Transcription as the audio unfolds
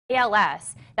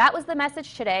ALS. That was the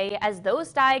message today as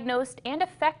those diagnosed and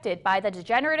affected by the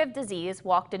degenerative disease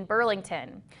walked in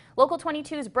Burlington. Local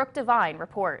 22's Brooke Devine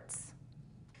reports.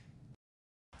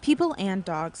 People and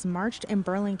dogs marched in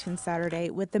Burlington Saturday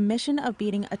with the mission of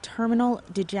beating a terminal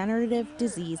degenerative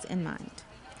disease in mind.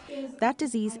 That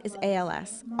disease is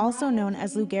ALS, also known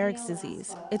as Lou Gehrig's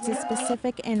disease. It's a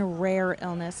specific and rare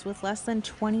illness with less than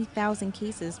 20,000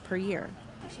 cases per year.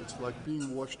 It's like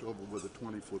being washed over with a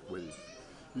 20-foot wave.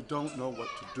 You don't know what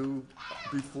to do.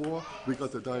 Before we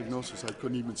got the diagnosis, I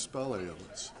couldn't even spell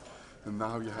ALS. And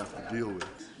now you have to deal with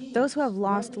it. Those who have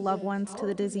lost loved ones to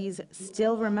the disease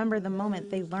still remember the moment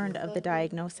they learned of the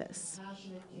diagnosis.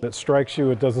 It strikes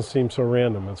you, it doesn't seem so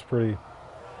random. It's pretty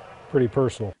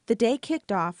personal. The day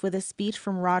kicked off with a speech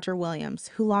from Roger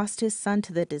Williams, who lost his son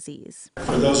to the disease.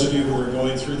 For those of you who are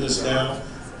going through this now,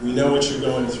 we know what you're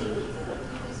going through.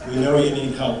 We know you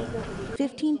need help.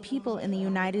 15 people in the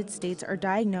United States are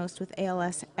diagnosed with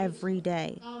ALS every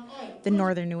day. The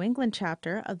Northern New England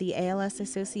chapter of the ALS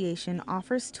Association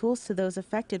offers tools to those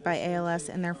affected by ALS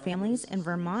and their families in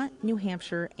Vermont, New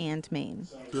Hampshire, and Maine.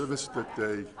 The service that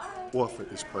they offer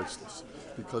is priceless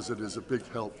because it is a big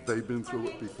help. They've been through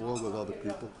it before with other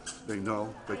people. They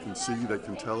know, they can see, they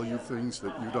can tell you things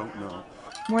that you don't know.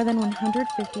 More than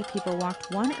 150 people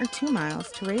walked 1 or 2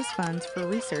 miles to raise funds for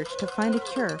research to find a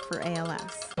cure for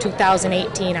ALS.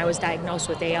 2018, I was diagnosed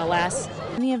with ALS.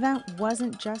 And the event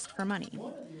wasn't just for money.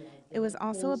 It was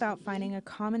also about finding a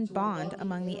common bond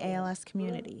among the ALS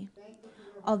community.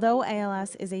 Although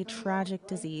ALS is a tragic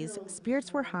disease,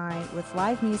 spirits were high with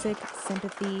live music,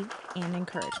 sympathy, and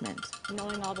encouragement.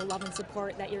 Knowing all the love and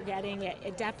support that you're getting,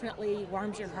 it definitely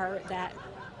warms your heart that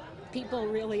people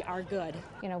really are good.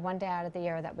 You know, one day out of the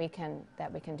year that we can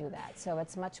do that. So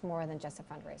it's much more than just a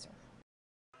fundraiser.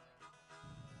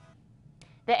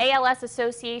 The ALS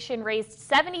Association raised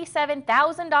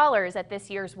 $77,000 at this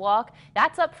year's walk.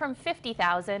 That's up from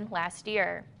 $50,000 last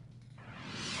year.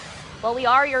 Well, we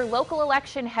are your local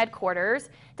election headquarters.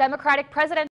 Democratic President